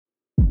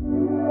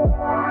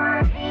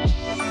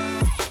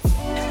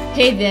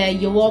Hey there,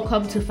 you're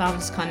welcome to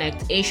Founders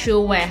Connect, a show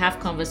where I have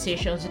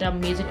conversations with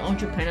amazing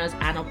entrepreneurs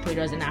and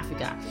operators in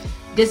Africa.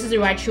 This is the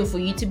right show for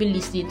you to be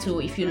listening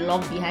to if you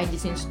love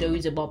behind-the-scenes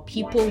stories about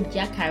people,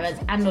 their careers,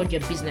 and not their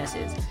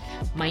businesses.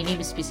 My name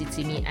is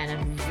Pisitimi, and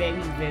I'm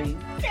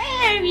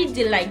very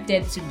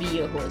delighted to be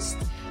your host.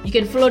 You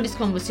can follow this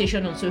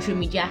conversation on social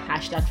media,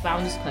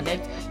 #Founders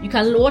Connect. You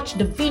can watch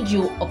the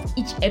video of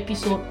each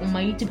episode on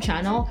my YouTube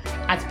channel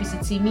at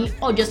Pisitimi,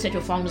 or just search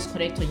for Founders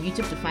Connect on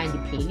YouTube to find the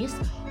playlist.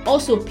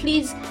 Also,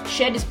 please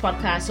share this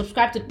podcast,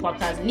 subscribe to the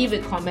podcast, leave a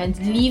comment,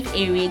 leave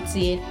a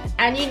rating,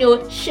 and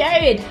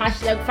share it,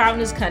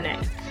 #Founders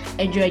Connect.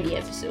 Enjoy the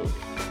episode.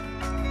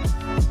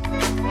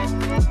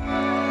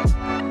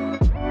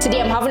 Today,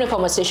 I'm having a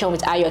conversation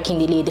with Ayo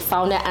Akindele, the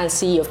founder and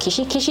CEO of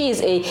Kishi. Kishi is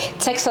a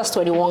Texas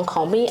 21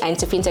 company and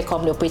it's a fintech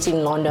company operating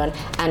in London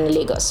and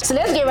Lagos. So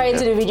let's get right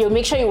into the video.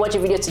 Make sure you watch the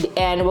video to the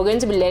end. We're going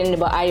to be learning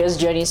about Ayo's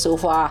journey so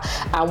far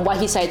and why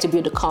he decided to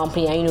build the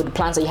company and the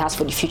plans that he has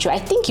for the future. I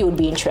think it would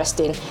be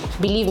interesting.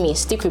 Believe me,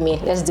 stick with me.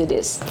 Let's do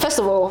this. First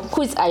of all,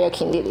 who is Ayo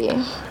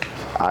Akindele?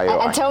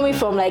 And tell me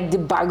from the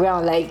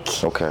background,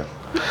 Okay.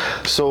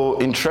 So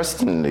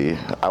interestingly,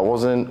 I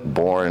wasn't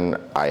born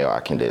Ayo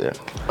Akindele.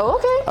 Oh,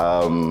 okay.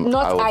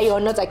 Not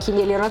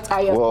Akindele, not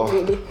Ayo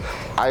Akindele.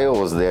 Ayo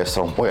was there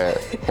somewhere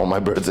on my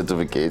birth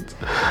certificate.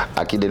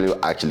 Akindele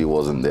actually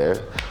wasn't there.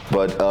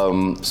 But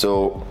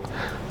so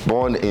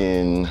born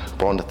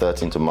the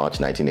 13th of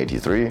March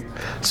 1983.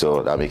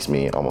 So that makes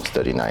me almost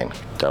 39.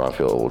 Damn, I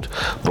feel old.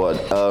 But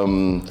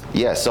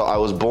so I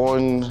was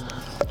born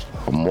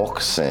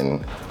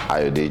Moksin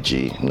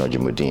Ayodeji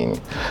Najimuddin.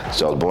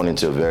 So I was born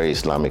into a very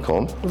Islamic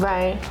home.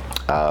 Right.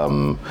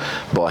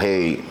 But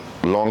hey,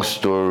 long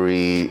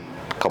story,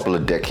 a couple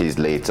of decades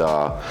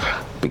later,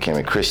 became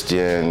a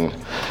Christian.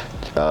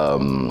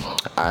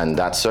 And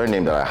that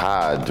surname that I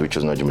had, which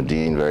was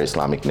Najimuddin, very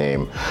Islamic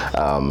name,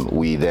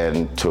 we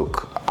then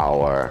took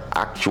our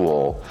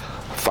actual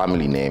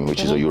family name,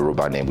 which is a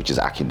Yoruba name, which is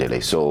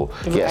Akindele. So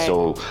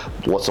so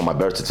what's on my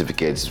birth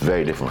certificate is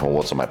very different from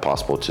what's on my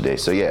passport today.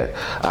 So I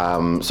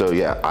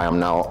am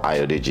now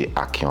Ayodeji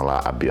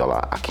Akinola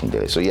Abiola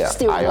Akindele. So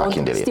Ayo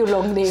Akindele. Still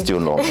long name. Still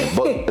long name.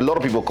 But a lot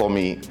of people call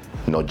me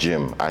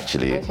Nojim,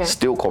 actually. Okay.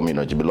 Still call me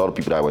Nojim. A lot of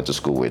people that I went to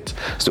school with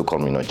still call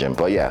me Nojim.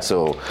 But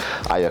so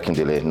Ayo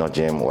Akindele,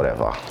 Nojim,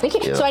 whatever.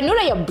 Okay, so I know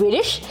that you're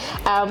British.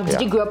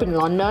 Did you grow up in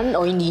London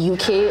or in the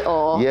UK?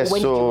 Or yes,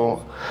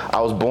 so I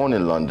was born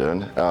in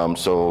London.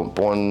 So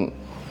born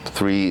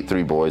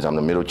three boys. I'm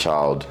the middle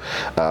child.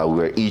 We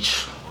were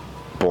each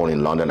born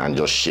in London and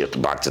just shipped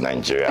back to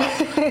Nigeria.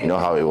 You know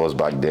how it was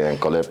back then,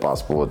 collect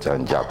passport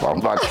and Japan.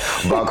 Back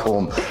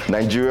home.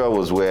 Nigeria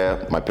was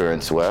where my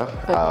parents were.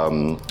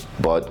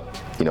 But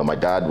my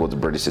dad was a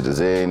British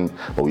citizen,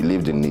 but we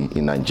lived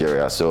in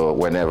Nigeria. So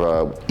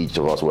whenever each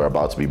of us were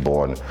about to be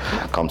born,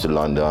 come to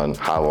London,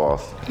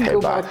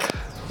 head back.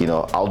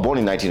 I was born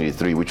in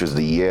 1983, which was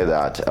the year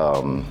that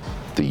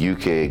the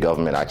UK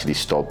government actually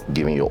stopped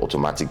giving you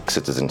automatic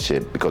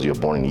citizenship because you're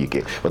born in the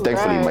UK. But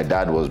thankfully, my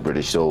dad was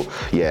British, so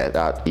that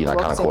I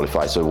kind of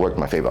qualified, so it worked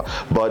in my favor.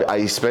 But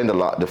I spent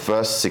the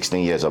first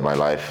 16 years of my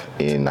life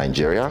in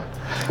Nigeria.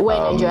 Where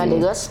in Nigeria,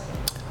 Lagos?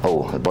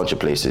 Oh, a bunch of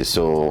places.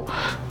 So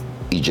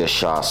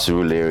Ijesha,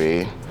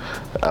 Surulere,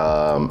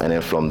 and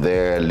then from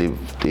there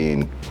lived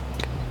in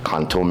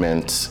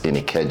cantonment in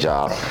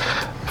Ikeja.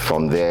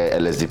 From there,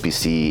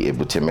 LSDPC,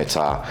 Ebute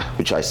Metta,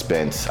 which I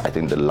spent, I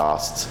think, the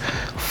last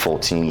 4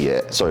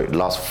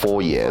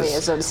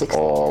 years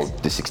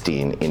of the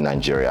 16 in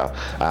Nigeria.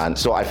 And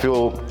so I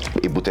feel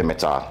Ebute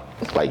Metta,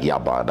 like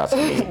Yaba, that's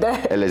me.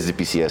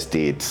 LSDPC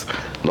estate,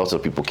 lots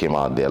of people came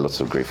out there,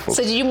 lots of great folks.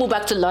 So did you move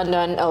back to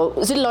London?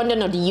 Was it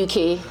London or the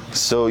UK?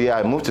 So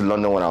I moved to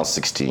London when I was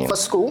 16. For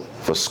school?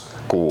 For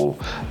school.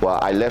 Well,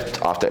 I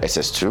left after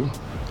SS2.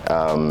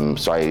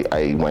 So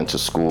I went to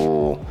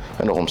school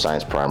in the home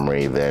science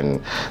primary,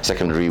 then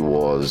secondary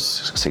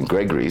was St.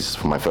 Gregory's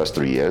for my first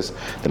 3 years.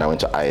 Then I went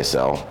to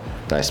ISL.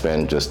 Then I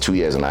spent just 2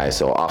 years in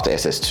ISL. After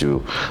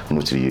SS2, I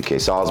moved to the UK.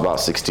 So I was about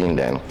 16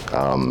 then.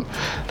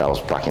 That was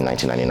back in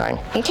 1999.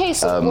 Okay,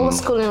 so what was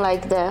schooling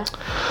like there?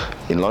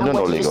 In London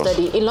or Lagos? Did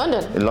you study? In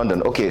London. In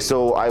London. Okay,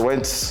 so I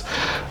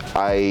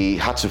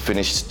had to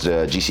finish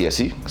the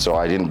GCSE, so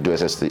I didn't do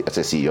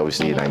SSE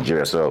obviously in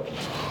Nigeria. So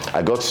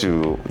I got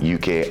to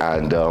UK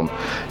and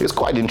it was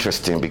quite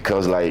interesting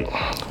because I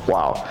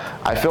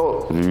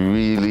felt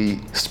really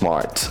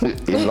smart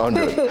in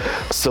London.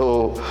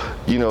 So,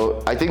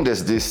 I think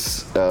there's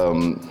this,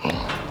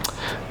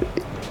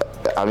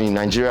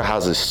 Nigeria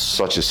has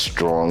such a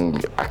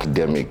strong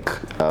academic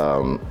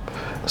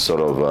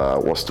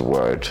what's the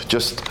word?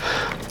 Just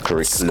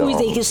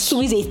curriculum.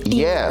 Squeeze a thing.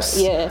 Yes.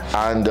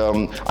 Yeah. And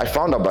I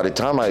found out by the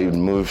time I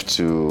moved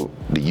to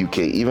the UK,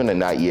 even in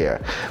that year,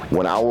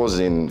 when I was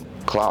in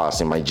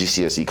class, in my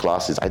GCSE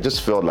classes, I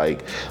just felt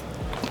like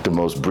the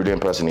most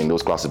brilliant person in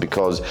those classes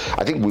because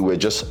I think we were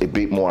just a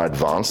bit more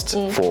advanced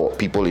for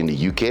people in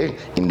the UK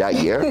in that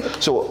year.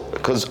 So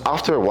because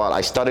after a while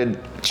I started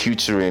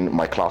tutoring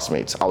my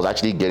classmates. I was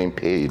actually getting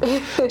paid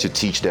to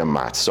teach them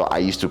maths. So I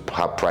used to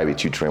have private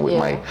tutoring with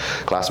my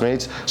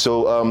classmates. So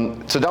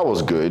so that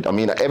was good. I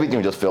mean,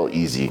 everything just felt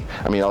easy.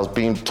 I mean, I was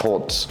being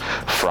taught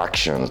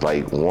fractions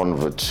like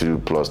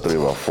 1/2 plus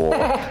 3/4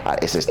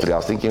 at SS3. I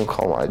was thinking,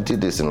 come on, I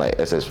did this in like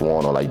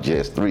SS1 or like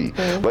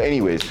JS3. But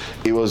anyways,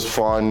 it was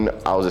fun.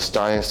 I was a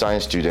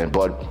science student,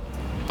 but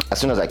as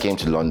soon as I came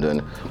to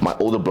London, my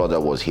older brother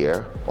was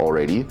here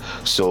already.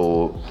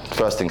 So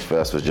first things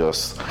first was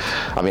just,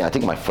 I mean, I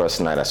think my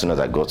first night, as soon as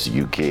I got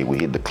to UK, we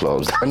hit the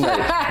clubs.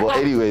 But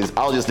anyways,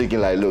 I was just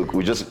thinking like, look,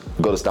 we just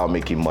got to start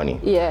making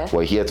money. Yeah.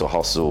 We're here to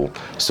hustle.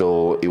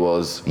 So it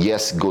was,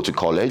 yes, go to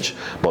college,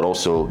 but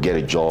also get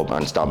a job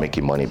and start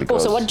making money.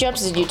 Because, so what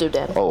jobs did you do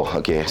then? Oh,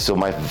 okay. So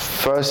my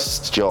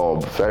first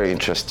job, very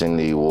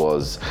interestingly,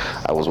 was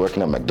I was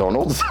working at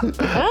McDonald's.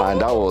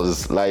 And that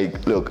was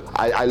like, look,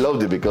 I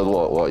loved it because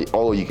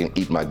all you can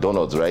eat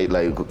McDonald's, right?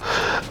 Like,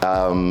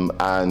 and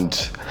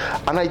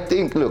I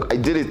think, look, I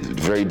did it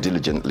very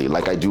diligently.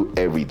 Like I do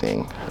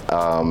everything.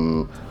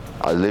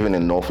 I was living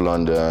in North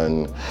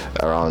London,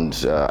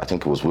 around I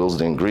think it was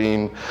Willesden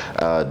Green.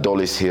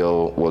 Dulles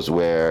Hill was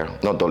where,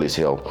 not Dulles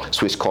Hill,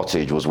 Swiss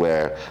Cottage was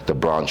where the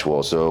branch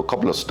was. So a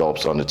couple of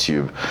stops on the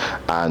tube,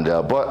 and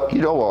but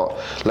you know what?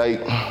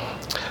 Like,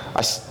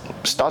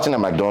 starting at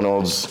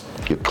McDonald's,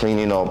 you're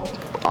cleaning up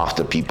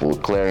after people,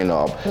 clearing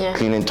up,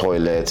 cleaning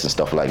toilets and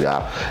stuff like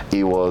that.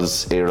 It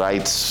was a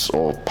rite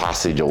or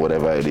passage or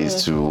whatever it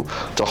is to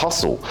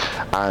hustle,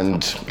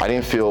 and I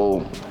didn't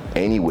feel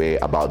any way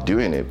about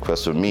doing it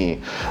because for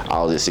me,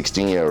 I was a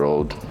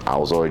 16-year-old. I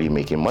was already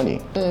making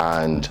money,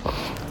 and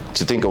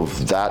to think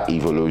of that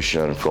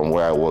evolution from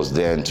where I was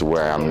then to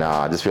where I am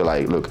now, I just feel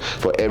like, look,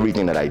 for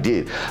everything that I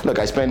did, look,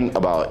 I spent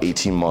about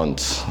 18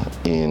 months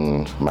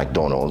in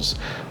McDonald's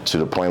to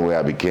the point where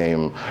I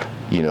became,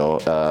 you know,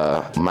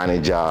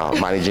 managing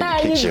the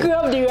kitchen. You grew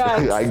up the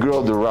ranks. I grew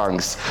up the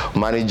ranks,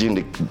 managing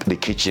the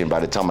kitchen by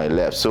the time I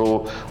left.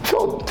 So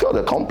felt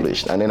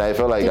accomplished, and then I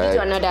felt like you do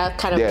another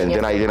kind of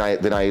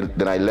thing.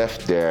 Then I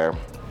left there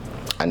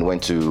and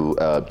went to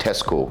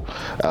Tesco,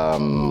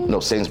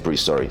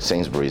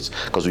 Sainsbury's,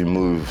 because we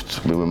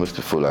moved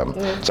to Fulham.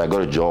 So I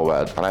got a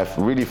job and I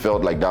really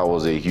felt like that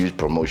was a huge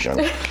promotion.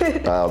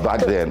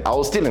 Back then, I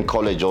was still in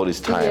college all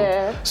this time.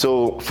 Yeah.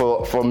 So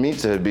for me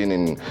to have been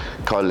in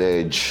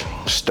college,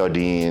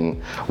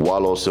 studying,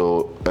 while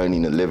also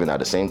earning a living at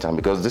the same time,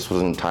 because this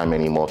wasn't time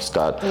anymore to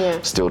start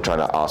still trying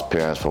to ask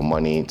parents for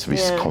money, to be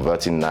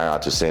converting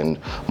Naira to send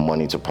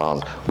money to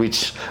pounds,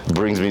 which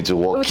brings me to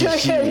what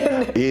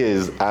Kishi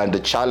is, and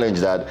the challenge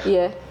that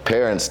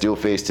parents still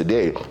face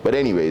today. But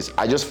anyways,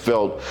 I just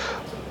felt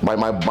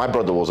my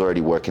brother was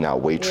already working at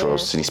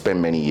Waitrose, and he spent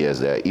many years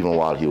there, even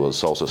while he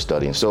was also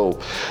studying. So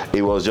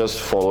it was just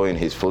following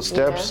his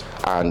footsteps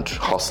and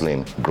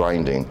hustling,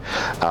 grinding.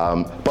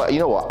 But you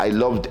know what? I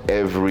loved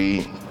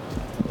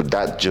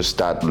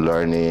that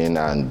learning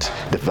and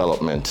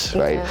development,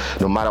 right?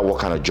 No matter what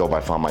kind of job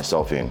I found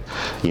myself in,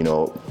 you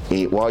know,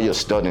 while you're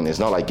studying, it's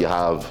not like you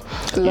have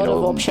a lot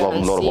of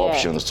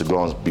options to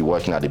go and be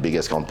working at the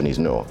biggest companies.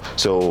 No.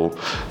 So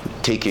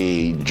take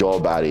a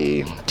job at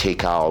a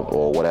takeout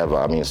or whatever.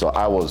 I mean, so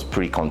I was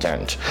pretty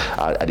content.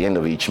 At the end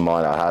of each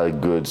month, I had a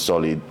good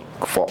solid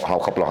for a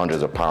couple of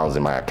hundreds of pounds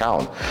in my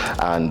account,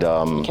 and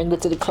you can go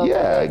to the club.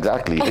 Yeah,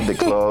 exactly. Hit the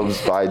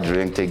clubs, buy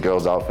drink, take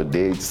girls out for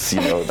dates,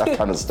 you know, that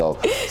kind of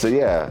stuff. So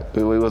yeah,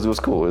 it was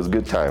cool. It was a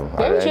good time.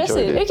 Very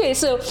interesting. Okay,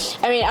 so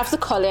I mean, after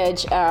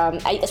college,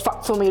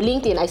 from your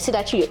LinkedIn, I see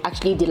that you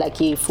actually did like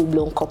a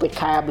full-blown corporate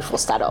career before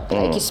startup.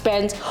 Like you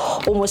spent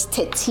almost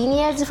 13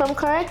 years, if I'm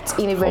correct,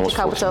 in a venture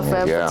capital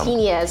firm. 14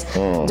 years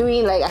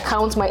doing like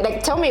accounts.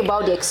 Like, tell me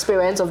about the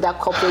experience of that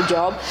corporate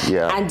job.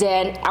 Yeah. And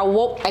then I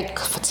worked like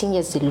 14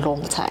 years is a long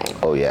time.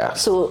 Oh yeah.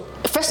 So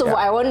first of all,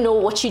 I want to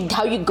know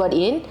how you got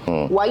in,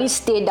 why you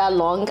stayed that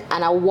long,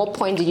 and at what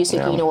point did you say,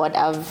 you know what,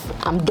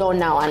 I'm done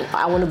now and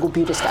I want to go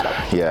build a startup?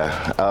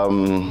 Yeah.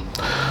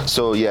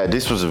 So yeah,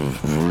 this was a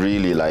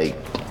really like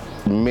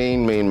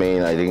main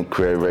I think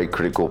very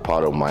critical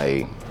part of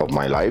my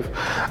life,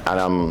 and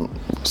I'm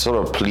sort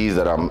of pleased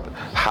that I'm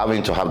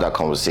having to have that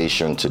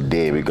conversation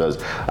today,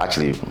 because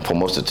actually for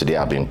most of today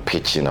I've been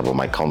pitching about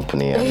my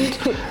company and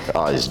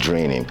it's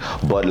draining,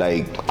 but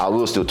like I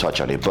will still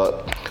touch on it.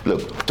 But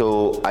look,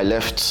 so I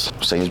left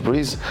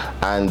Sainsbury's,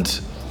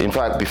 and in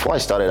fact, before I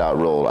started that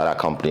role at a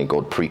company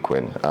called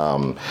Preqin,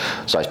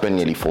 so I spent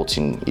nearly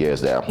 14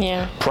 years there.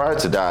 Yeah. Prior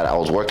to that, I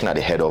was working at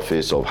the head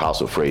office of House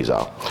of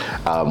Fraser,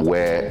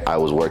 where I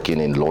was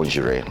working in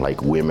lingerie,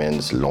 like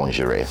women's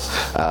lingerie.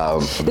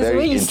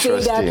 Very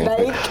interesting.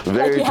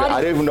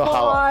 I don't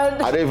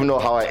even know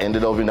how I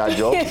ended up in that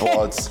job,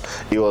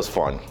 but it was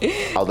fun.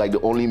 I was like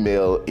the only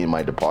male in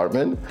my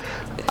department.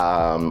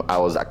 I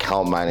was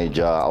account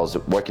manager. I was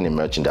working in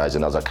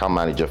merchandising. I was account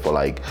manager for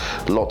like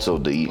lots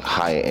of the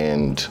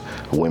high-end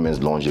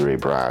women's lingerie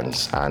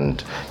brands,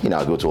 and you know,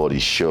 I go to all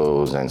these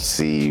shows and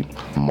see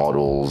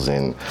models,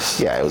 and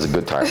yeah, it was a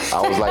good time.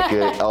 I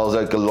was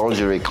like a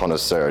lingerie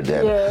connoisseur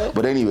then. Yeah.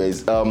 But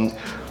anyways,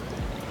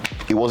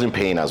 it wasn't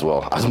paying as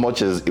well. As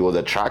much as it was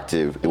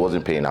attractive, it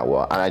wasn't paying that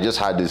well. And I just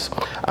had this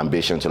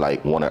ambition to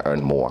like want to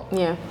earn more.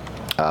 Yeah.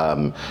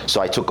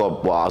 So I took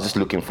up what I was just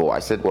looking for. I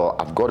said, well,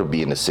 I've got to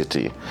be in the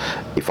city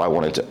if I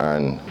wanted to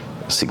earn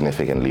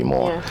significantly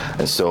more. Yeah.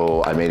 And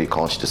so I made a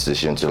conscious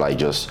decision to like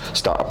just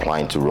start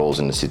applying to roles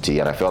in the city,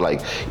 and I felt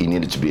like it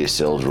needed to be a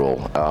sales role.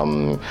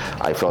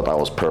 I felt I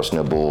was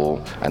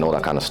personable and all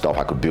that kind of stuff.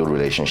 I could build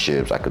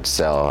relationships, I could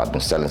sell. I've been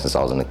selling since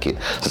I was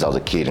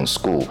a kid in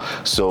school.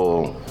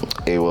 So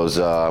it was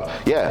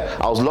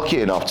I was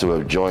lucky enough to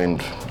have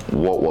joined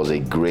what was a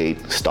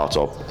great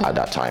startup at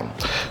that time.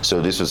 So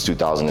this was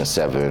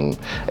 2007,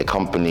 a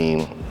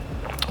company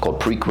called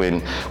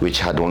Preqin, which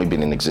had only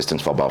been in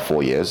existence for about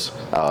 4 years.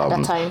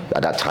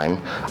 At that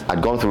time,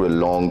 I'd gone through a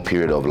long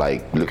period of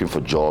like looking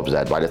for jobs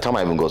that by the time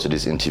I even got to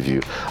this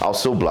interview, I was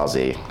so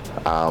blasé.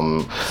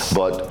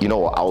 But you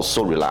know, I was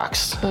so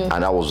relaxed,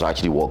 and that was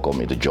actually what got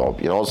me the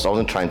job. You know, I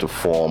wasn't trying to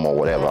form or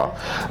whatever.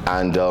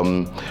 And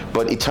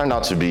but it turned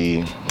out to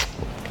be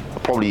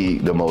probably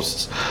the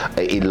most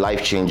a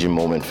life-changing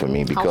moment for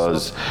me,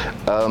 because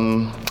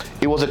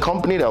it was a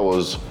company that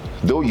was,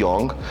 though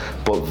young,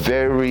 but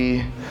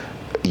very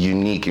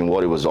unique in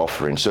what it was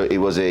offering. So it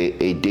was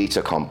a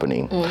data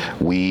company.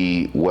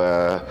 We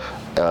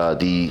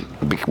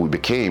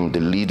became the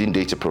leading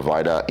data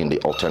provider in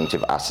the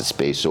alternative asset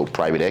space, so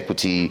private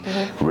equity,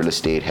 real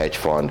estate, hedge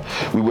fund.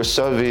 We were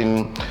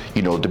serving,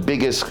 you know, the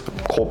biggest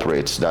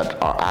corporates that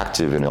are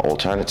active in the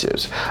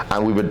alternatives,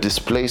 and we were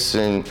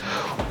displacing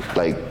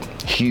like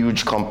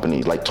huge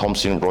companies like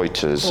Thomson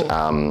Reuters,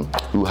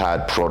 who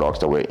had products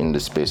that were in the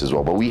space as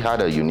well. But we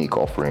had a unique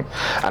offering.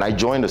 And I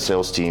joined the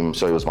sales team,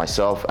 so it was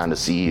myself and the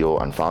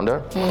CEO and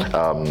founder,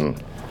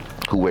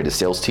 who were the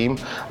sales team.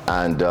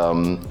 And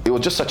it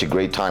was just such a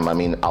great time. I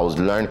mean, I was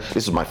learning,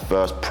 this is my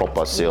first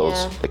proper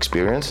sales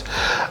experience.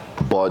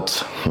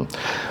 But,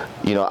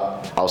 you know,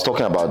 I was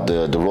talking about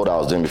the role I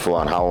was doing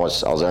before and how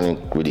much I was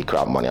earning really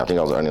crap money. I think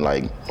I was earning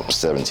like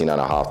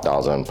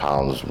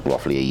 £17,500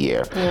 roughly a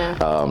year.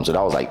 So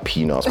that was like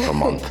peanuts per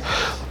month.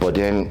 But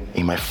then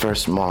in my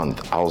first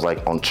month, I was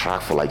like on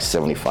track for like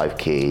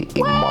 75K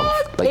a month.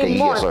 Like a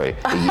year.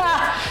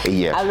 A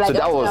year. I'm like, so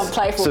that was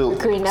so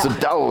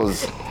that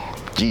was,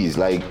 geez,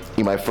 like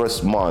in my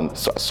first month,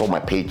 so I saw my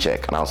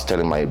paycheck and I was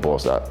telling my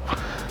boss that,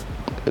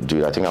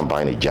 dude, I think I'm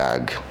buying a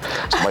Jag.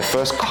 So my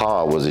first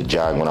car was a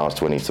Jag when I was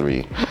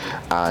 23,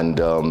 and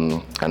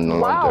in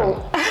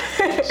London.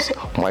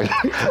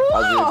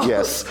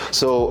 Yes.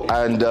 So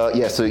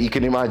so you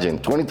can imagine,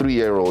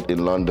 23-year-old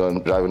in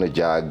London driving a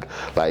Jag.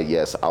 Like,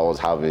 yes, I was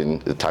having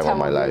the time of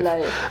my life.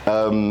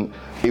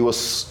 It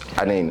was.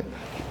 I mean,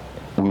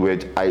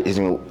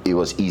 it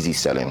was easy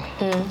selling.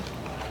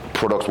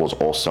 Product was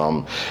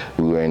awesome.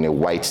 We were in a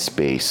white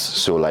space,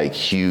 so like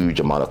huge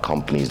amount of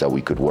companies that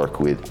we could work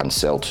with and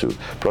sell to.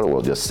 Product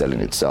was just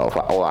selling itself.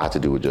 All I had to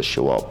do was just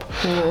show up,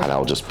 and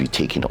I'll just be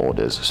taking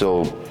orders.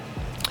 So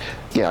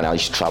yeah, and I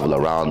used to travel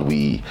around.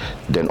 We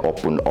then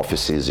opened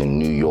offices in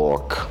New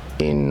York,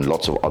 in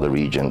lots of other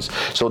regions.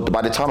 So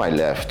by the time I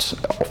left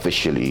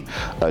officially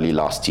early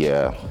last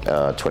year,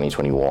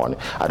 2021,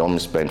 I'd only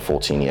spent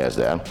 14 years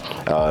there.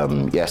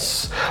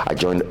 Yes, I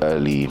joined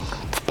early,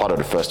 part of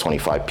the first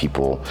 25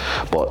 people,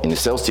 but in the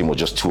sales team was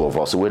just 2 of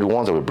us. So we're the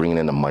ones that were bringing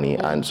in the money.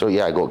 And so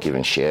yeah, I got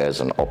given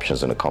shares and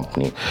options in the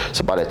company.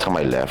 So by the time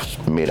I left,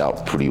 made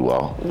out pretty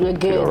well. You're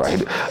good. All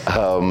right.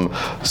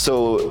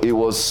 So it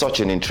was such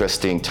an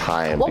interesting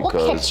time. What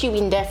kept you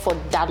in there for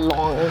that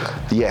long?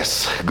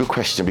 Yes, good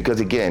question.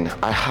 Because again,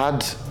 I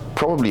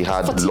probably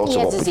had lots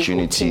of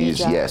opportunities.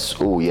 Yes.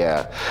 Oh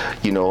yeah.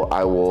 You know,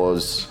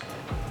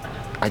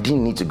 I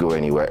didn't need to go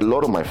anywhere. A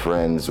lot of my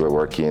friends were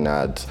working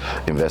at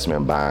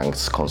investment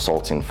banks,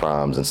 consulting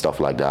firms, and stuff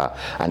like that.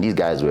 And these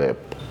guys were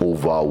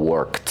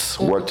overworked,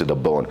 worked to the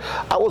bone.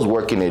 I was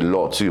working a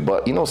lot too,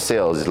 but you know,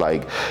 sales is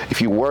like,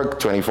 if you work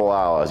 24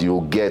 hours,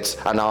 you'll get,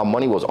 and our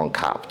money was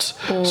uncapped.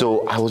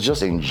 So I was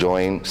just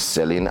enjoying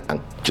selling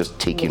and just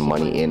taking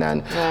money in.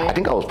 And I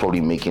think I was probably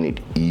making it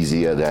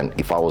easier than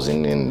if I was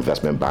in an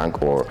investment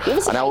bank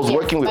and I was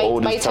working with all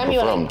these type of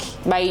firms.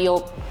 By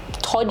your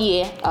third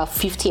year,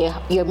 fifth year,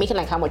 you're making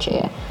like how much a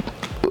year?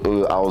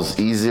 I was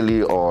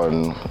easily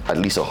on at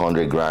least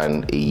 100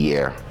 grand a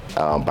year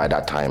by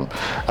that time,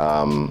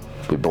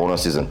 with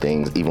bonuses and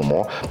things even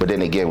more. But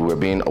then again, we were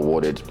being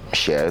awarded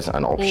shares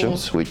and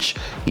options, which,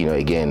 you know,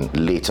 again,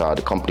 later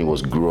the company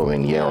was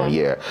growing year on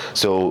year.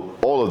 So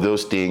all of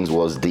those things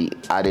was the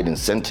added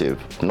incentive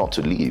not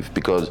to leave,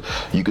 because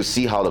you could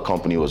see how the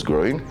company was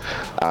growing.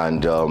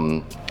 And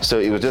so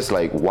it was just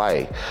like,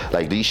 why?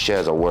 Like, these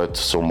shares are worth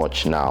so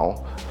much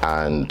now,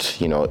 and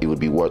you know, it would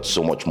be worth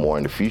so much more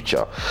in the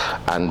future.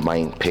 And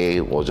my pay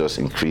was just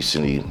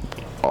increasingly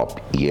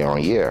up year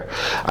on year,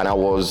 and I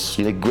was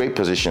in a great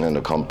position in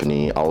the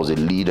company. I was a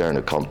leader in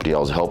the company. I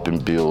was helping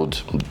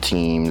build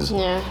teams.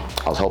 I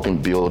was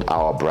helping build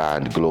our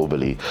brand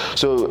globally.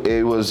 So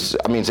it was,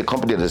 I mean, it's a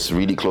company that's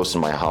really close to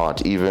my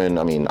heart. Even,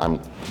 I mean,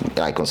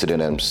 I consider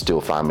them still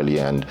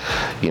family, and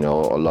you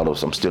know,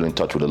 I'm still in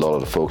touch with a lot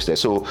of the folks there.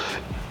 So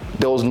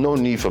there was no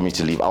need for me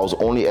to leave. I was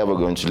only ever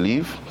going to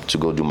leave to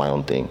go do my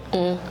own thing,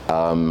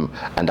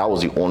 and that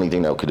was the only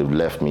thing that could have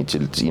left me to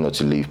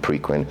leave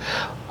Preqin.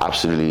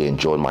 Absolutely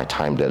enjoyed my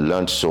time there.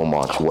 Learned so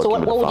much working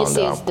with the founder. So what would you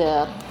say is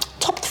the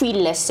top 3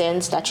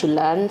 lessons that you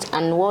learned,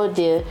 and what are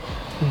the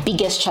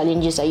biggest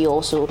challenges that you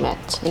also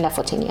met in that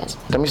 14 years?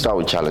 Let me start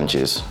with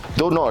challenges.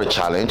 Though not a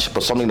challenge,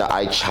 but something that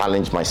I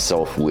challenged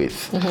myself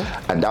with,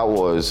 and that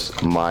was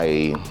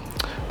my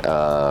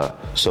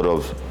sort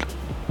of,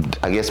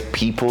 I guess,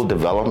 people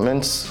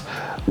developments,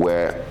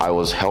 where I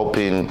was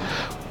helping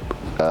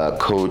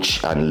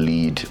coach and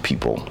lead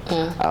people.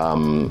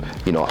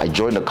 I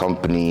joined the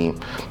company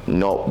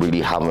not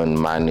really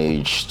having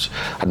managed.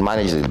 I'd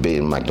managed a bit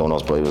in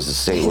McDonald's, but it was the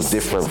same. It was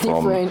different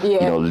from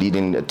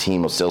leading a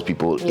team of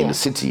salespeople in the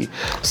city.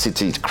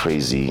 City is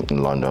crazy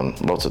in London.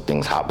 Lots of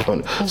things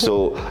happen.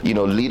 So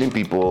leading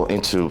people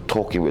into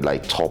talking with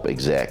like top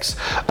execs.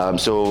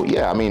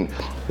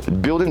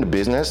 Building the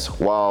business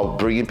while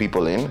bringing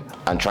people in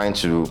and trying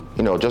to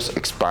just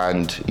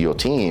expand your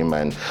team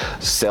and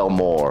sell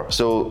more.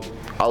 So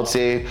I would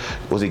say it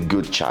was a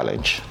good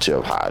challenge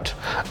to have had,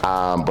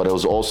 but it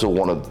was also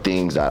one of the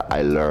things that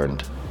I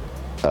learned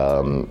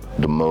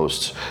the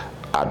most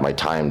at my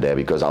time there,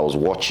 because I was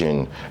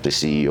watching the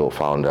CEO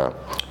founder,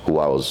 who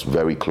I was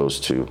very close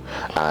to,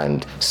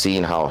 and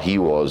seeing how he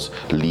was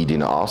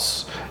leading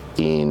us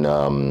in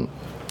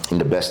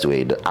the best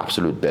way, the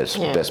absolute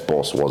best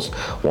boss was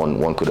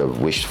one could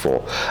have wished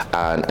for,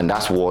 and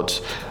that's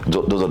what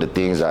those are the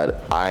things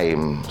that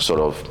I'm sort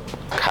of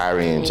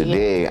carrying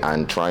today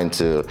and trying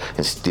to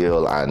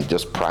instill and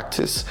just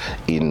practice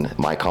in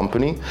my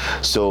company.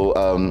 So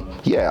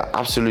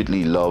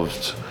absolutely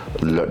loved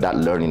that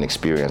learning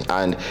experience,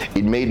 and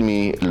it made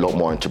me a lot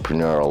more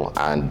entrepreneurial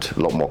and a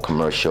lot more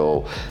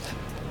commercial,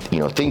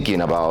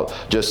 thinking about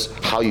just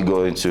how you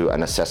go into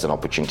and assess an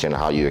opportunity and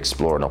how you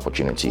explore an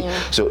opportunity.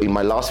 So in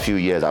my last few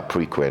years at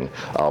Preqin,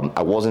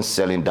 I wasn't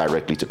selling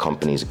directly to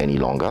companies any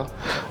longer.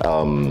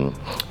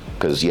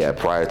 Because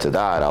prior to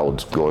that, I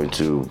would go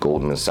into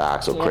Goldman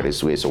Sachs or Credit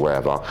Suisse or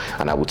wherever,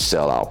 and I would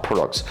sell our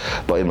products.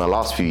 But in my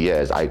last few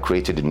years, I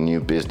created a new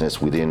business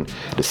within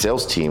the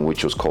sales team,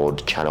 which was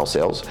called Channel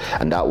Sales,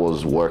 and that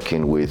was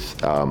working with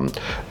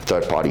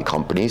third-party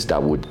companies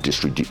that would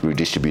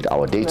redistribute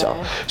our data.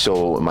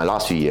 So in my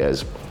last few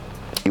years,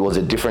 it was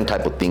a different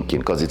type of thinking,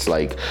 because it's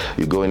like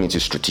you're going into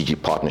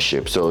strategic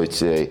partnership. So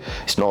it's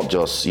not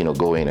just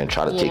go in and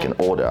try to take an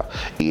order.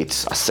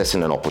 It's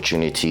assessing an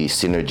opportunity,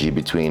 synergy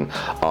between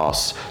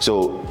us.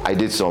 So I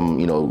did some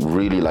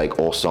really like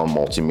awesome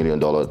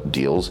multi-million-dollar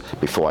deals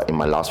before in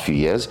my last few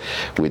years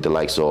with the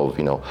likes of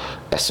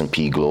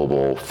S&P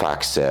Global,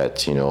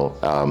 FactSet,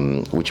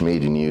 which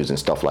made the news and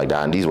stuff like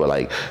that. And these were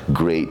like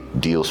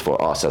great deals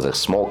for us as a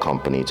small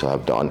company to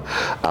have done.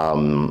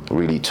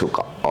 Really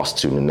took us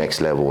to the next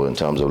level in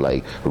terms of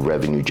like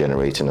revenue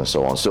generating and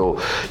so on. So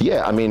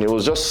it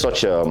was just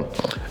such a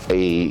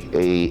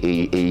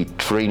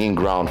training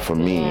ground for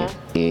me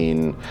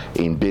in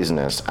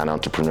business and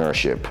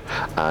entrepreneurship.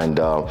 And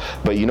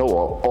but you know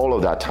what, all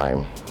of that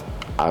time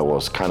I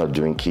was kind of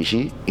doing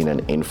Kishi in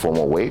an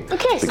informal way.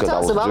 Okay, so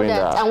tell us about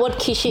that and what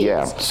Kishi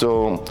is.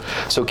 So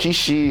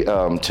Kishi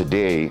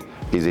today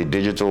is a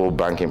digital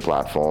banking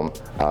platform.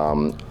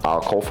 Our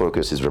core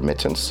focus is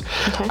remittance,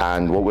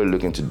 and what we're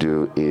looking to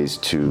do is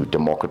to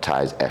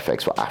democratize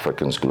FX for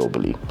Africans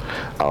globally.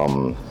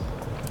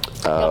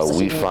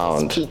 We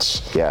found,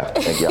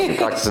 we're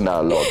practicing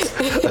that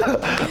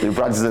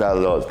a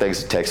lot.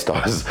 Thanks to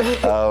Techstars.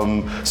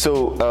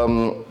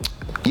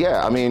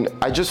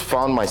 I just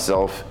found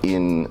myself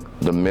in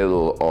the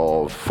middle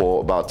of,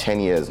 for about 10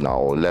 years now,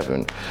 or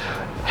 11,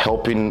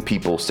 helping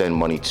people send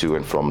money to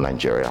and from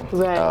Nigeria.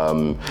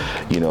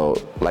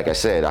 Like I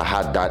said, I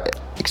had that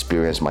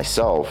experience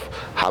myself,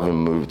 having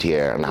moved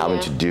here and having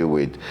to deal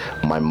with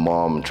my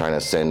mom trying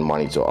to send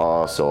money to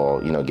us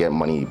or, get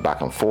money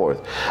back and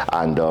forth.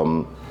 And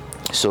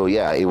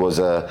it was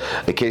a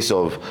case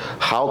of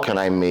how can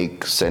I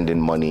make sending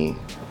money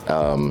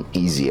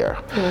easier?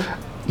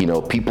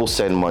 People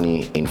send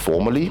money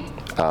informally,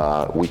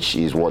 which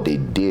is what they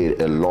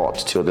did a lot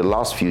till the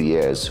last few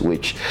years,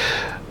 which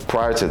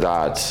prior to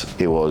that,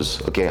 it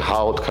was, okay,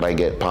 how can I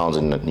get pounds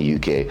in the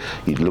UK?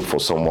 You'd look for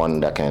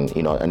someone that can,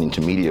 an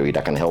intermediary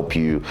that can help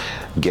you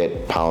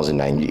get pounds in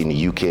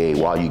the UK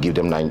while you give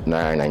them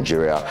Naira in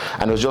Nigeria.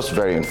 And it was just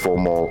very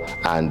informal.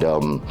 And,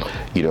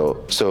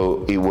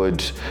 so it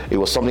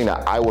was something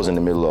that I was in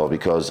the middle of,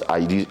 because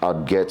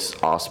I'd get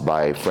asked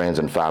by friends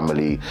and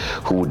family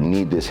who would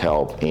need this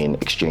help in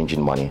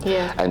exchanging money.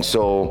 And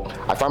so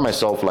I found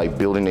myself like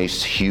building a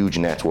huge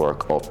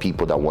network of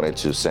people that wanted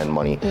to send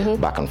money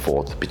back and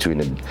forth between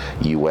the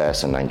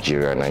US and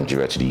Nigeria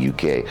to the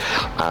UK.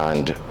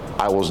 And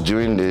I was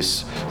doing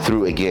this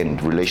through, again,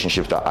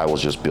 relationships that I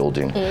was just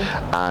building.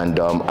 And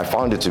I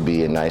found it to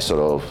be a nice sort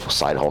of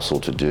side hustle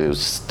to do,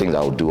 things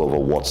I would do over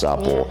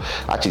WhatsApp, or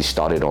actually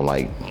started on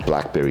like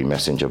BlackBerry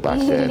Messenger back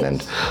then.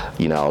 And,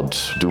 you know,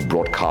 I'd do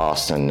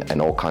broadcasts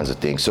and all kinds of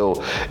things.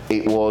 So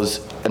it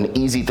was an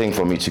easy thing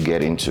for me to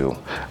get into.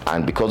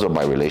 And because of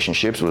my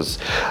relationships,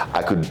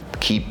 I could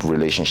keep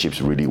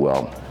relationships really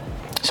well.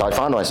 So I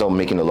found myself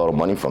making a lot of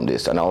money from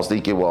this. And I was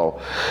thinking, well,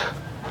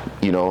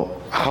 you know,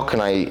 how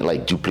can I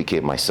like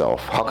duplicate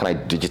myself? How can I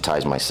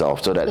digitize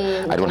myself so that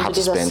I don't have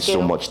to spend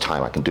so much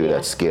time? I can do it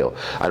at scale.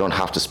 I don't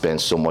have to spend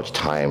so much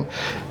time,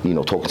 you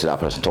know, talking to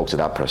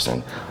that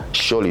person.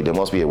 Surely there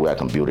must be a way I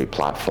can build a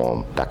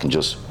platform that can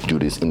just do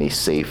this in a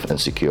safe and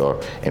secure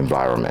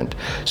environment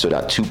so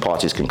that two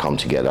parties can come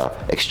together,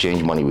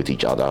 exchange money with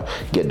each other,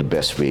 get the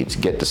best rates,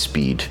 get the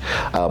speed.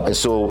 And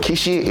so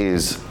Kishi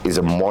is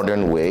a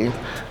modern way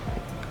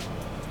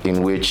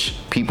in which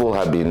people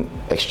have been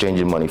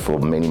exchanging money for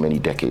many, many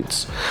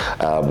decades,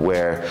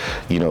 where,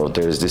 you know,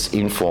 there's this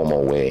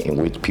informal way in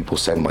which people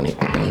send money.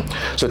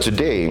 So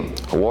today,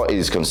 what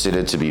is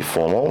considered to be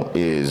formal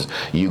is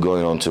you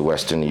going on to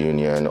Western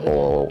Union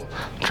or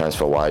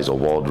TransferWise or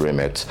World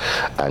Remit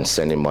and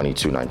sending money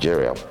to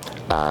Nigeria.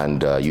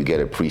 And you get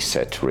a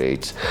preset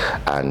rate,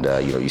 and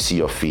you know, you see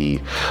your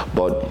fee.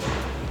 But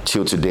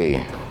till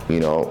today, you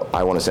know,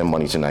 I want to send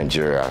money to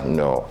Nigeria.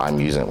 No, I'm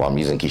using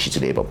Kishi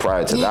today. But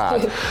prior to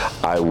that,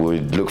 I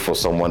would look for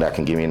someone that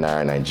can give me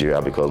Naira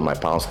Nigeria, because my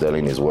pound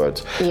sterling is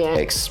worth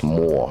X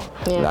more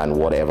than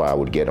whatever I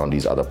would get on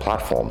these other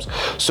platforms.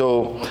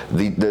 So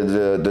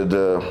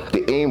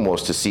the aim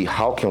was to see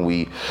how can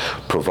we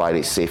provide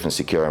a safe and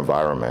secure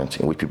environment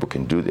in which people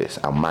can do this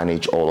and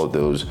manage all of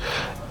those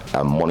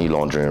money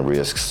laundering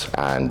risks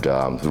and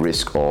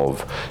risk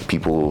of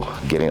people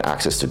getting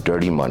access to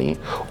dirty money,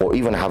 or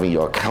even having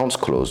your accounts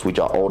closed, which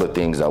are all the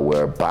things that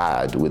were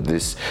bad with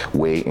this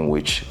way in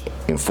which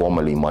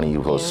informally money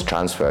was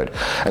transferred.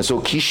 And so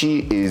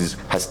Kishi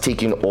has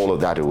taken all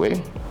of that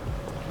away.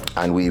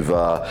 And we've,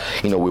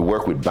 you know, we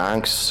work with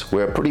banks.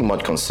 We're pretty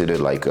much considered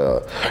like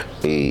a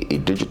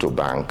digital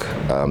bank.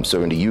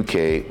 So in the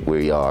UK,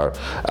 we are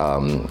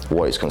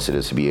what is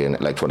considered to be an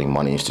electronic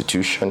money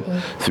institution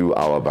through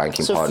our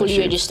banking partnerships. So fully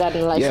registered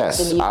and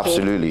licensed in the UK? Yes,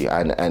 absolutely.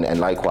 And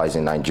likewise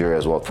in Nigeria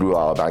as well, through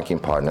our banking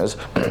partners.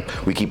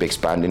 We keep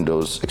expanding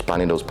those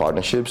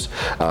partnerships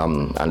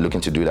and looking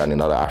to do that in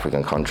other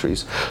African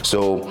countries.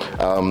 So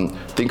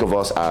think of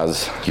us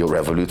as your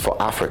Revolut for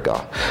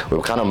Africa. We're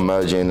kind of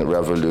merging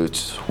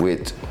Revolut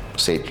with,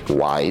 say,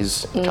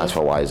 Wise,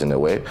 TransferWise in a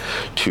way,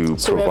 to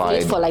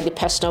provide for like the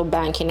personal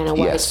banking and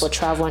Wise for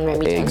travel and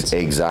remittance.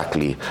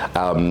 Exactly,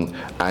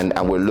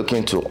 and we're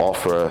looking to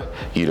offer,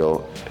 you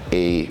know,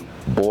 a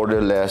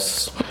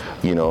borderless,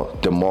 you know,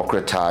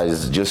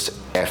 democratized, just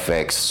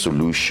FX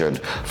solution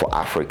for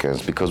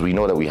Africans, because we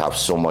know that we have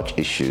so much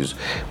issues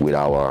with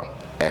our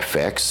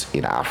FX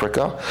in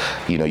Africa.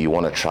 You know, you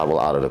want to travel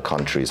out of the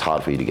country, it's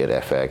hard for you to get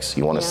FX.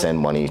 You want to send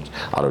money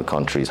out of the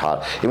country, it's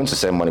hard. Even to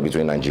send money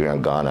between Nigeria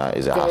and Ghana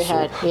is a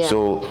hassle.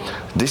 So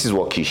this is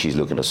what Kishi is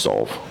looking to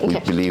solve. We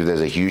believe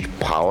there's a huge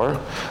power.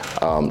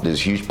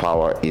 There's huge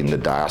power in the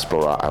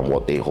diaspora and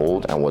what they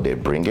hold and what they're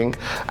bringing.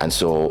 And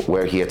so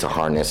we're here to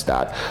harness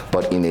that,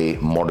 but in a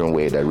modern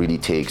way that really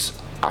takes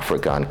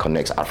Africa and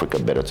connects Africa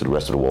better to the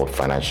rest of the world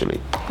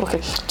financially. Okay,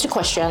 2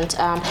 questions.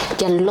 There are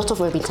a lot of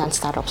remittance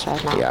startups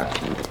right now.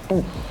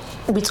 Yeah.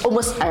 It's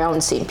almost around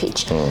the same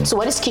page. So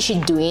what is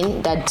Kishi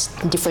doing that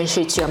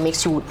differentiates you and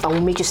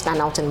will make you stand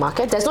out in the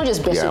market? There's not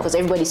just best rate, because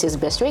everybody says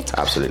best rate.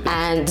 Absolutely.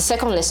 And the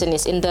second lesson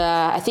is in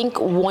the, I think,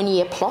 1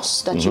 year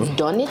plus that you've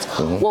done it.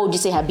 What would you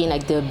say have been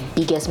like the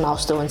biggest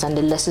milestones and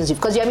the lessons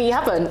because I mean you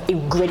have a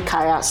great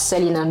career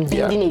selling and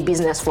building a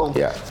business from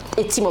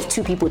a team of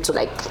 2 people to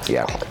like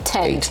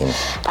 10.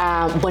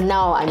 But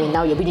now, I mean,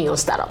 now you're building your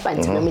startup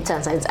and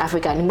remittance and it's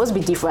Africa, and it must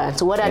be different.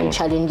 So what are the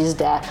challenges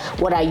there?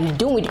 What are you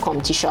doing with the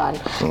competition?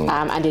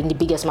 And then the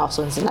biggest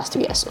milestones in the last 2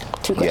 years. So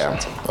 2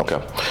 questions. Yeah, okay.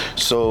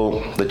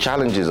 So the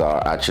challenges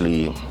are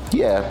actually,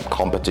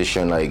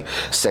 competition, like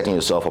setting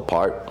yourself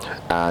apart.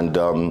 And,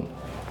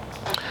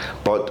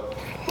 but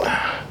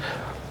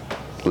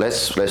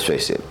let's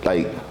face it,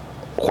 like,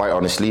 quite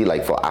honestly,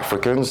 like for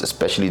Africans,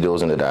 especially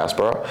those in the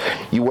diaspora,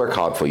 you work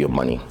hard for your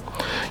money.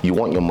 You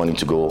want your money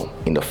to go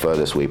in the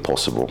furthest way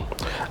possible.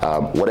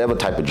 Whatever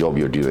type of job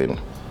you're doing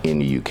in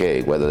the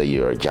UK, whether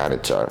you're a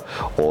janitor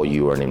or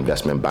you're an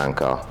investment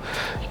banker,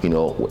 you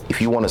know,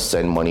 if you want to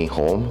send money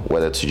home,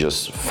 whether to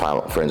just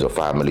friends or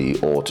family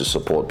or to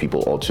support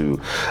people or to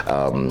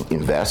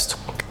invest,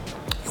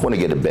 you want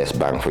to get the best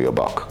bang for your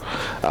buck.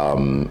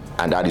 And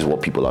that is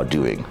what people are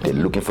doing. They're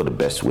looking for the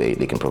best way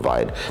they can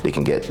provide, they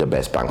can get the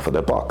best bang for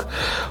their buck.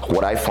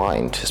 What I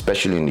find,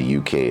 especially in the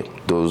UK,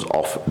 those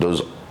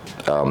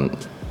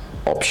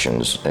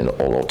options and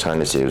all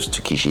alternatives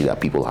to Kishi that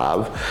people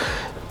have,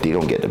 they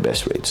don't get the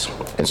best rates.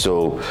 And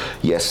so,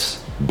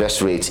 yes,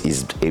 best rates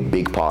is a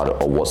big part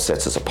of what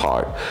sets us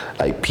apart.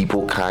 Like,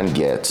 people can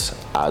get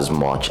as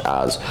much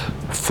as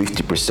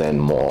 50%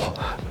 more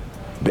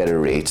better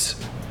rates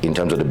in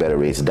terms of the better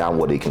rates than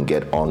what they can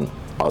get on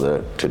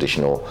other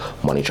traditional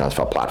money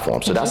transfer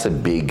platforms. So that's a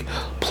big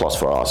plus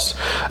for us.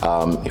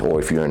 Or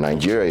if you're in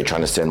Nigeria, you're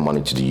trying to send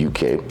money to the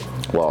UK,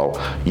 well,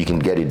 you can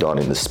get it done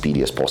in the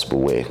speediest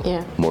possible way,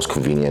 most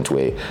convenient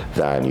way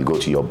than you go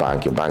to your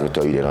bank will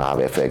tell you they don't have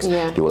FX.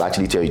 They will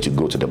actually tell you to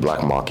go to the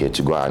black market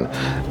to go and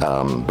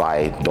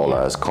buy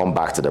dollars, come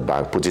back to the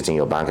bank, put it in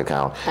your bank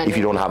account. If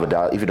you don't have a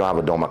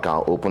DOM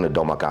account, open a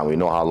DOM account. We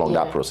know how long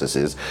that process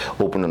is.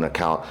 Open an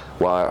account.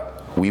 Well,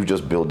 we've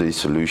just built a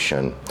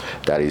solution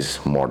that is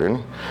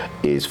modern,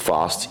 is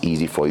fast,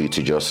 easy for you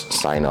to just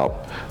sign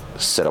up,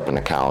 set up an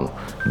account,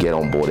 get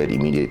onboarded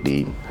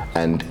immediately,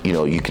 and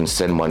you can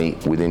send money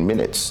within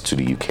minutes to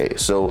the UK.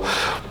 So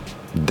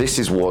this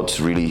is what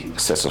really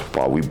sets us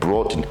apart. We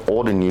brought in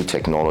all the new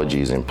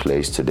technologies in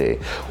place today,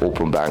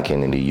 open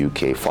banking in the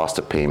UK,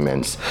 faster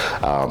payments,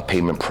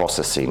 payment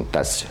processing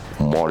that's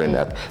modern,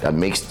 that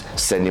makes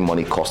sending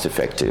money cost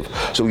effective.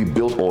 So we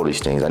built all these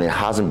things, and it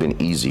hasn't been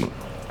easy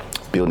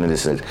building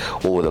this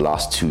over the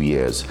last 2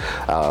 years.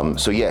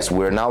 So yes,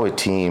 we're now a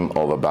team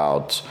of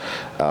about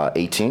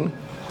 18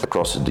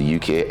 across the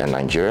UK and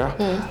Nigeria,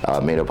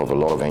 made up of a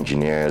lot of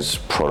engineers,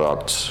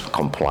 product,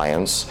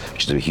 compliance,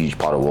 which is a huge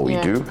part of what we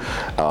do,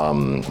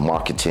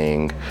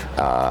 marketing,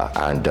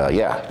 and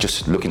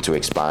just looking to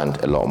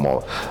expand a lot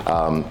more.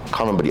 Can't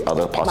remember the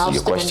other parts of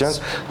your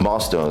questions.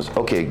 Milestones.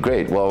 Okay,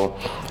 great. Well,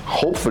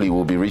 hopefully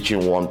we'll be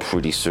reaching one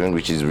pretty soon,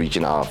 which is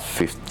reaching our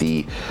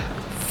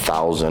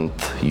 50,000th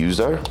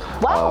user.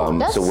 Wow,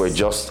 so we're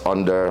just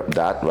under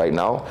that right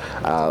now.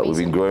 We've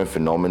been growing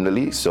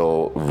phenomenally,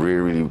 so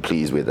really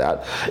pleased with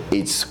that.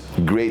 It's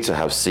great to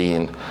have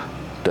seen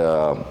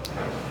the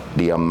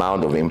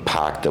amount of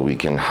impact that we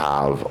can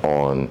have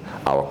on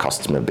our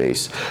customer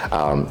base.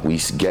 We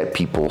get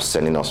people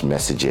sending us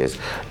messages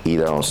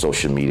either on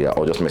social media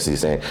or just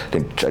messages saying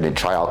they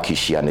try out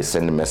Kishi and they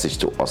send a message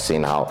to us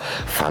saying how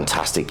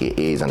fantastic it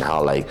is and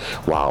how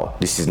wow,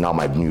 this is now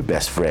my new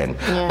best friend.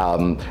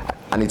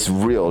 And it's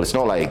real. It's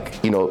not like,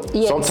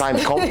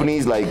 sometimes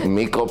companies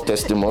make up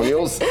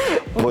testimonials,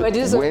 but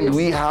when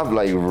we have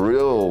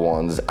real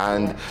ones,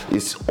 and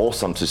it's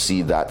awesome to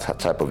see that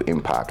type of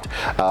impact.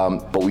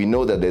 But we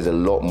know that there's a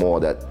lot more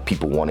that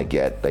people want to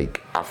get.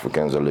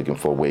 Africans are looking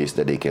for ways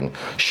that they can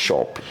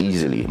shop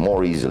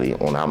more easily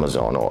on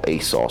Amazon or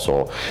ASOS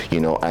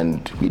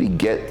and really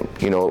get,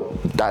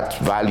 that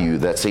value,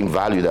 that same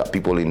value that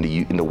people in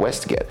the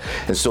West get.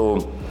 And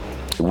so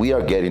we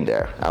are getting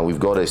there, and we've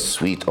got a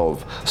suite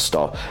of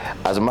stuff.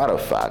 As a matter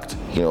of fact,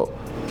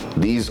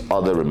 these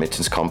other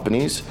remittance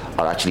companies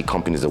are actually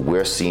companies that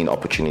we're seeing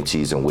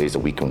opportunities and ways that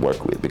we can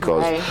work with,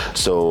 because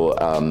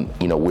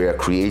we're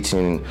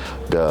creating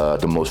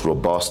the most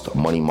robust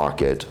money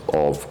market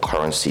of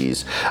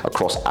currencies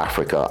across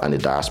Africa and the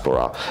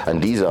diaspora,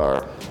 and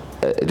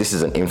this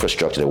is an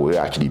infrastructure that we're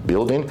actually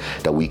building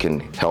that we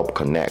can help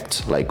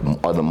connect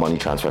other money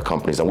transfer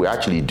companies. And we're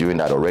actually doing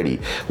that already,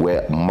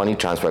 where money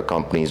transfer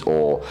companies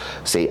or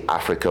say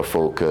Africa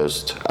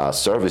focused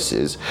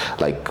services,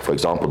 for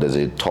example, there's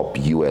a top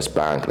US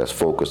bank that's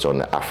focused on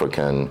the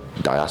African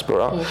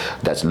diaspora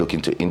that's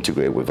looking to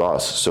integrate with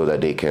us so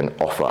that they can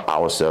offer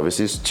our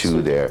services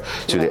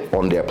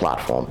on their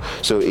platform.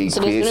 So it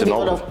creates a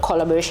lot of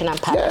collaboration and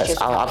partnerships.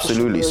 Yes,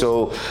 absolutely.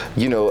 So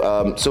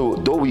so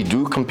though we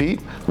do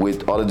compete with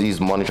all of these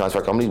money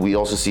transfer companies, we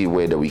also see a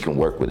way that we can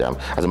work with them.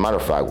 As a matter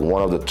of fact,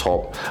 one of the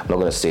top, I'm not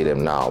going to say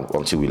them now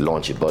until we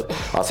launch it, but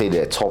I'll say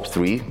they're top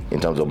 3 in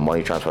terms of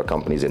money transfer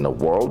companies in the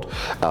world.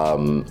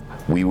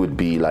 We would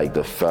be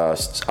the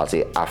first, I'll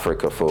say,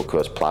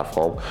 Africa-focused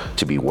platform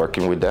to be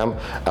working with them.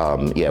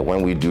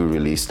 When we do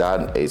release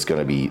that, it's going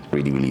to be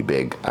really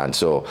big. And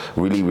so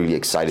really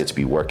excited to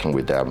be working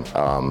with them.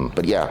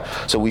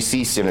 So we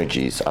see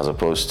synergies as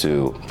opposed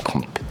to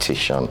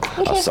competition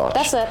as such.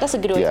 That's a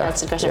good way to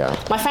answer the question.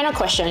 My final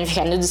question, if you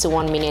can do this in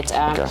 1 minute.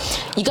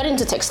 You got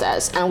into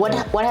Techstars, and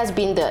what has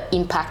been the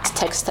impact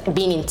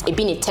being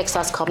a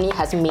Techstars company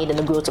has made in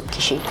the growth of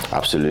Kishi?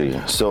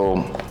 Absolutely.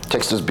 So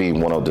Techstars being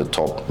one of the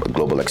top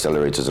global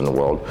accelerators in the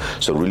world,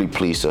 so really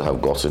pleased to have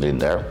gotten in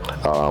there.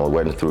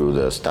 Went through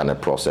the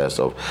standard process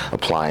of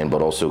applying,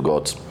 but also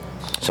got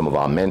some of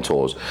our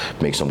mentors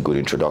make some good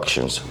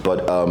introductions.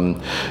 But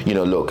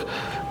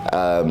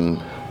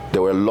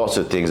there were lots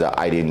of things that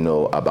I didn't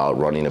know about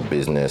running a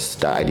business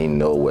that I didn't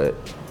know were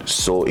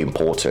so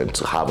important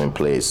to have in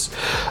place.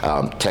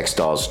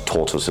 Techstars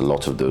taught us a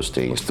lot of those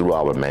things through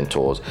our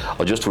mentors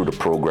or just through the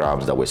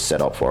programs that were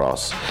set up for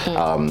us.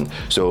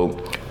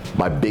 So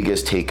my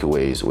biggest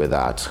takeaways were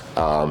that,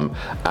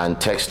 and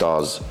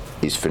Techstars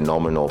is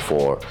phenomenal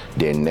for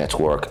their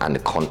network and the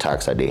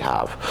contacts that they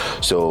have.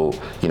 So,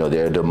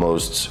 they're the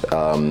most,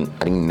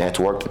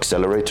 networked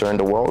accelerator in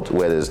the world,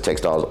 where there's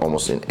Techstars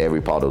almost in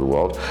every part of the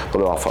world,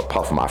 but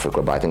apart from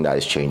Africa, but I think that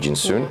is changing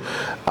soon.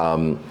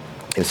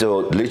 And so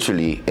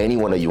literally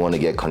anyone that you want to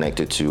get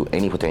connected to,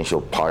 any potential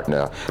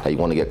partner that you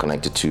want to get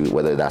connected to,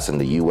 whether that's in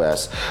the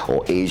US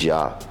or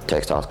Asia,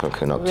 Techstars can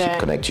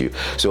connect you.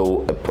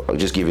 So I'll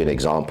just give you an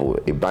example.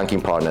 A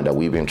banking partner that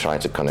we've been trying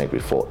to connect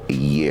with for a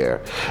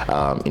year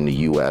in the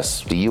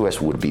US. The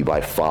US would be by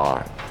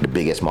far the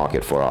biggest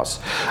market for us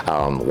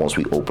once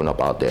we open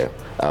up out there.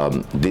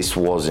 This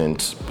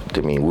wasn't,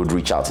 we'd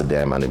reach out to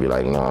them and they'd be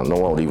like, no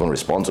one would even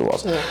respond to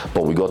us. Yeah.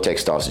 But we got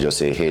Techstars to just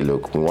say, hey,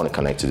 look, we want to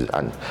connect to this.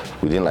 And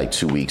within like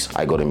 2 weeks,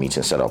 I got a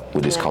meeting set up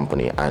with this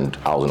company and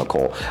I was on a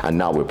call and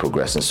now we're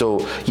progressing.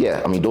 So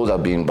yeah, those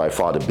have been by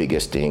far the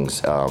biggest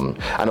things.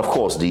 And of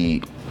course,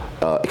 the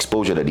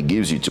exposure that it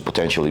gives you to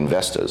potential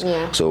investors.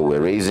 Yeah. So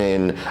we're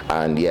raising,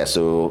 and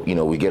so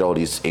we get all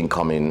these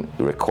incoming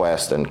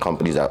requests and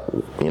companies that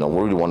we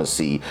really want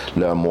to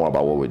learn more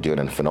about what we're doing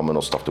and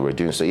phenomenal stuff that we're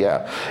doing. So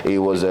yeah, it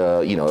was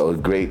a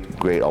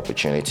great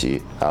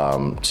opportunity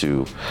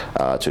to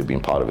have been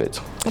part of it.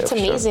 That's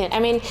amazing.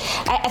 Sure.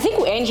 I think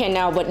we're in here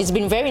now, but it's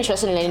been very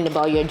interesting learning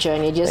about your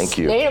journey. Just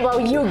learning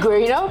about you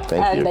growing up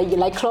and that you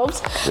like clubs.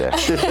 Yeah.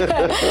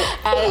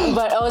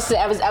 But also,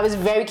 I was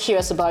very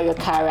curious about your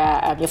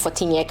career, your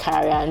 14-year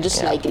career, and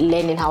just like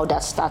learning how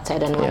that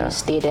started and when you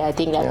stayed there. I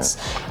think that's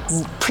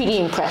pretty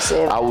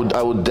impressive. I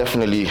would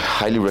definitely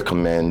highly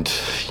recommend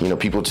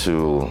people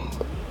to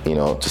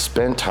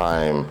spend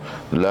time,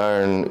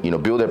 learn,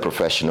 build their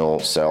professional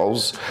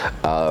selves.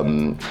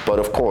 But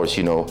of course,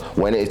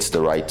 when it's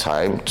the right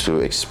time to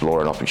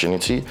explore an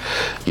opportunity,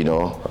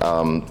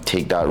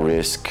 take that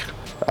risk.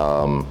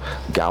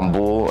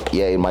 Gamble,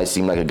 it might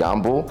seem like a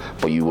gamble,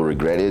 but you will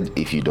regret it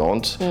if you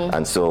don't.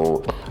 And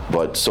so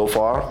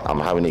far I'm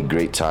having a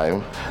great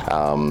time,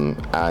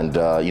 and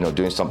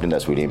doing something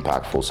that's really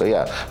impactful. So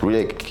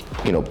really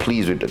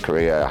pleased with the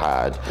career I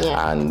had,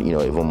 and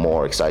even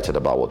more excited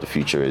about what the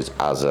future is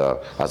as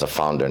a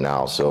founder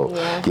now. So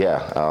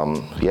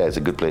it's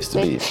a good place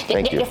to be.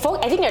 Thank you.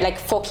 I think there are like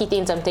 4 key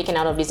things I'm taking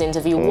out of this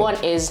interview.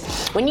 One is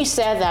when you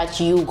said that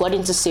you got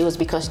into sales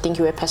because you think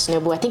you were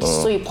personable. I think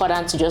it's so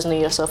important to just know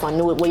yourself and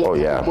know what you're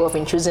capable of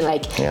in choosing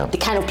the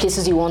kind of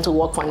places you want to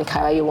work for and the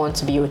career you want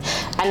to be with,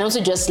 and also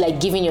just like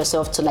giving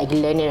yourself to like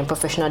learning and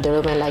professional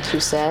development, like you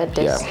said.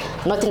 There's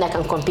nothing that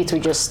can compete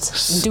with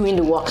just doing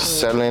the work.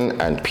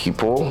 Selling and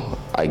people,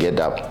 I get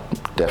that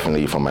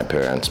definitely from my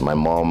parents. My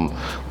mom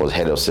was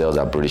head of sales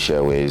at British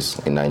Airways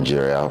in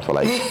Nigeria for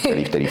like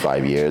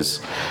 35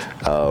 years.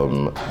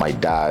 My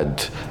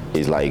dad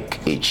is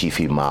like a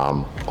chief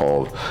imam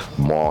of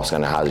mosque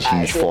and has a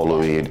huge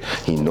following.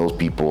 He knows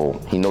people,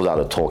 he knows how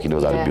to talk, he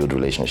knows how to build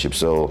relationships.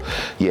 So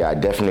I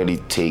definitely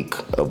take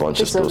a bunch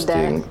of those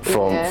things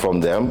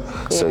from them.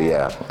 So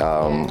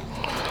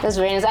that's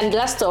very nice. And the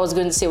last thing I was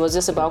going to say was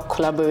just about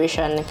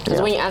collaboration.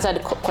 Because when you answered the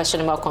question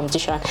about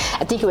competition,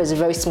 I think it was a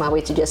very smart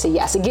way to just say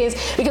yes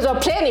against, because we're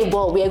playing a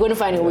ball, we are going to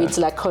find a way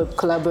to like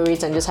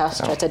collaborate and just have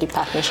strategic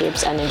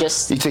partnerships and then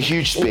just. It's a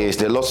huge space.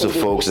 There are lots of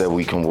folks that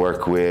we can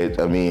work with.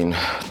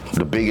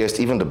 The biggest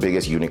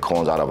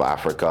unicorns out of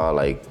Africa,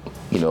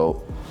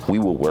 we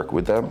will work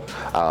with them.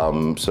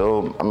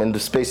 The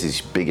space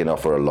is big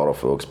enough for a lot of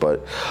folks,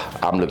 but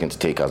I'm looking to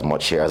take as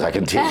much share as I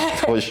can take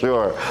for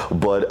sure.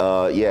 But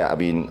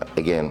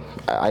again,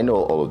 I know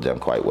all of them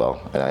quite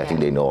well, and I think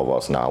they know of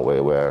us now.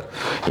 Where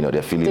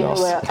they're feeling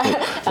us.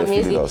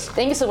 Amazing.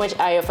 Thank you so much,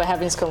 Ayo, for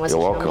having this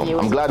conversation. You're welcome.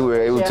 I'm glad we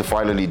were able to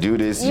finally do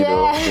this.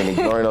 Been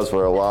ignoring us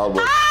for a while,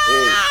 but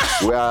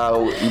hey, they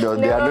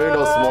are knowing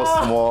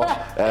us small.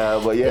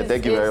 But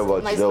thank you very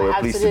much. We're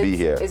pleased to be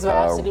here. It's my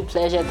absolute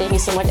pleasure. Thank you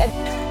so much.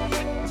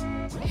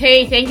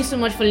 Hey, thank you so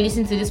much for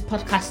listening to this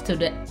podcast to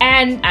the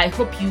end. I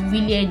hope you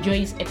really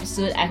enjoyed this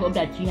episode. I hope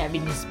that you have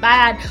been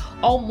inspired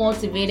or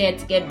motivated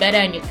to get better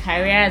in your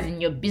careers,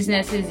 in your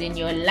businesses, in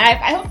your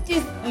life. I hope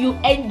you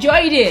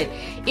enjoyed it.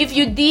 If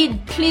you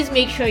did, please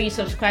make sure you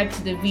subscribe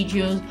to the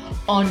videos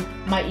on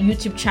my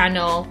YouTube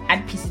channel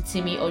at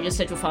PCTimi, or just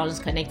search for Founders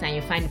Connect and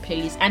you'll find the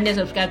playlist, and then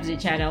subscribe to the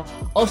channel.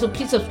 Also,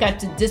 please subscribe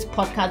to this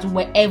podcast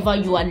wherever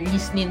you are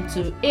listening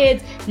to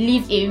it.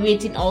 Leave a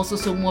rating also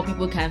so more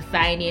people can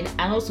find it,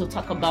 and also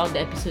talk about the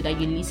episode that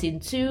you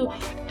listened to.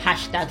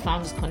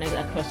 #Founders Connect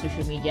across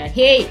social media.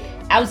 Hey,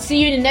 I'll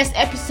see you in the next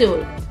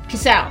episode.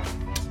 Peace out.